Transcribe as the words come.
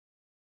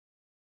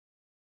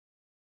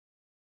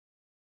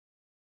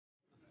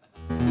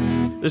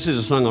This is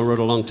a song I wrote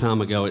a long time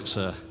ago. It's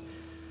I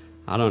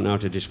don't know how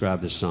to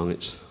describe this song.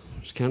 It's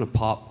kind of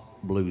pop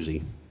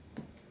bluesy.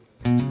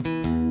 Kind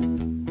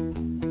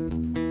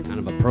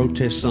of a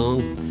protest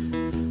song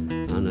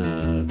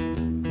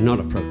and not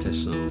a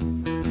protest song.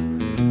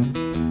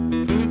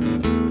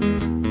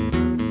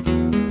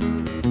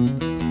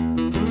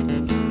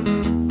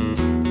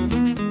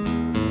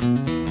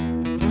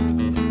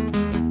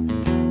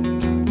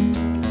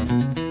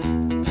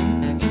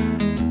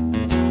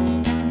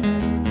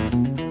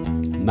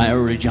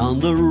 Marriage on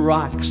the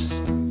rocks.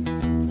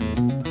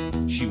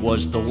 She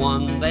was the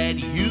one that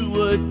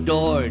you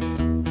adored,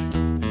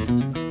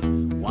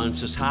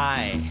 once as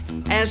high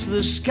as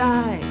the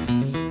sky.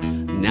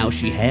 Now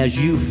she has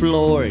you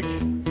floored.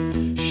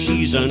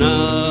 She's an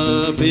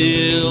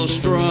uphill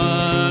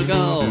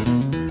struggle.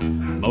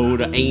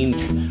 Motor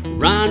ain't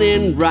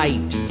running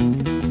right.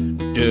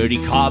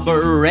 Dirty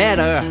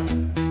carburetor.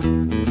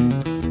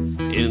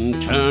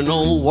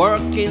 Internal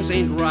workings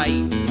ain't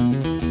right.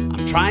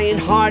 Trying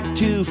hard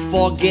to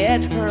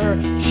forget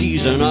her.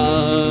 She's an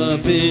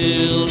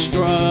uphill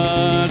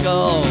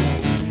struggle.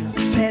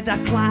 I said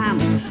I'd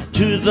climb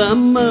to the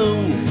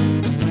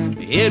moon.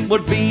 It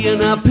would be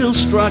an uphill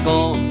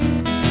struggle.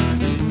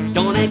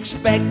 Don't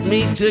expect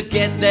me to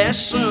get there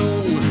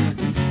soon.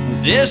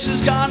 This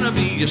is gonna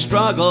be a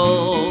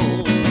struggle.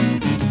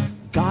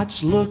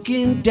 God's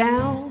looking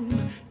down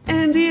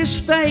and his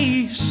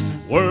face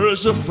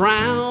wears a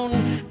frown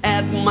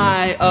at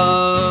my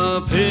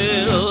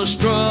uphill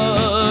struggle.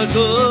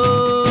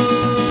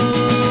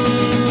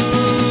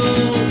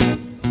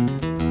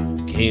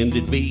 Can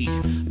it be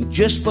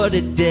just for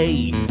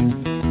today?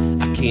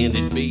 Can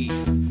it be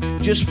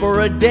just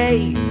for a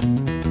day?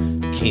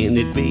 Can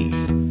it be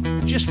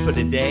just for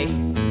today?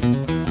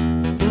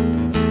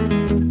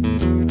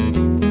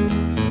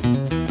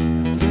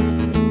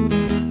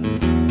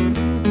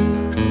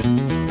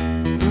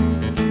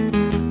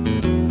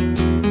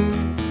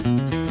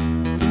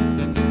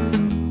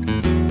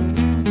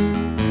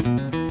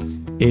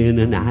 In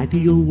an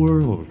ideal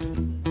world,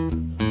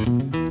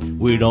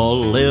 we'd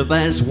all live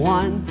as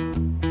one.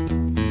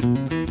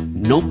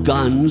 No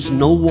guns,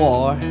 no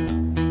war.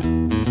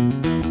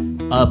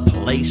 A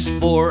place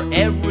for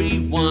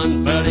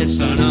everyone, but it's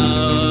an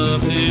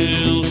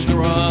uphill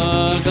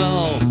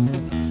struggle.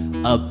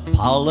 A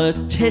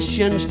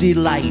politician's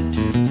delight.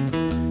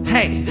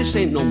 Hey, this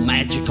ain't no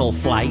magical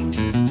flight,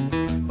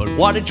 but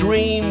what a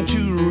dream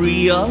to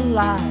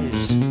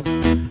realize.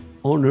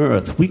 On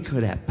earth, we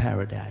could have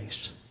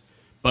paradise,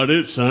 but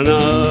it's an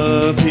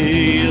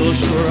uphill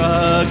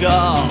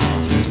struggle.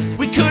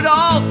 We could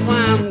all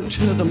climb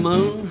to the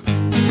moon.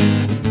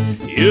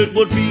 It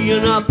would be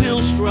an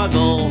uphill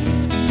struggle.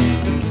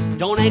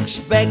 Don't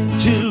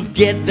expect to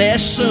get there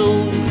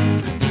soon.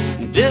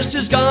 This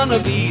is gonna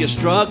be a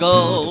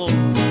struggle.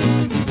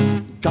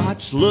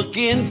 God's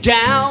looking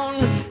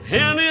down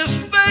and his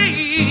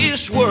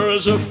face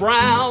wears a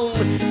frown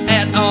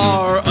at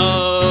our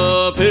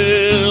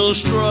uphill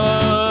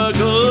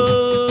struggle.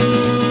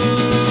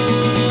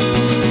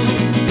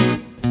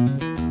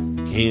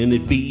 Can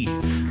it be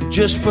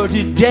just for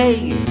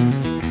today?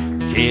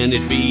 Can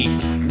it be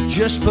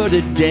just for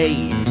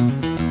today?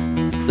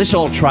 Let's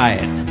all try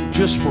it,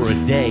 just for a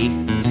day.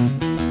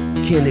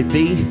 Can it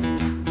be?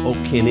 Oh,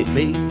 can it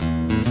be?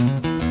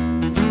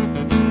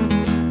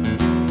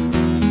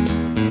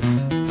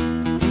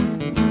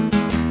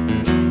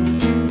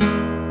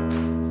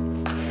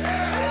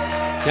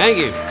 Thank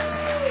you.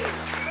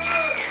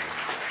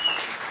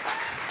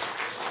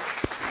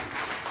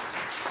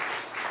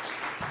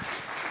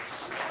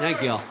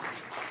 Thank you all.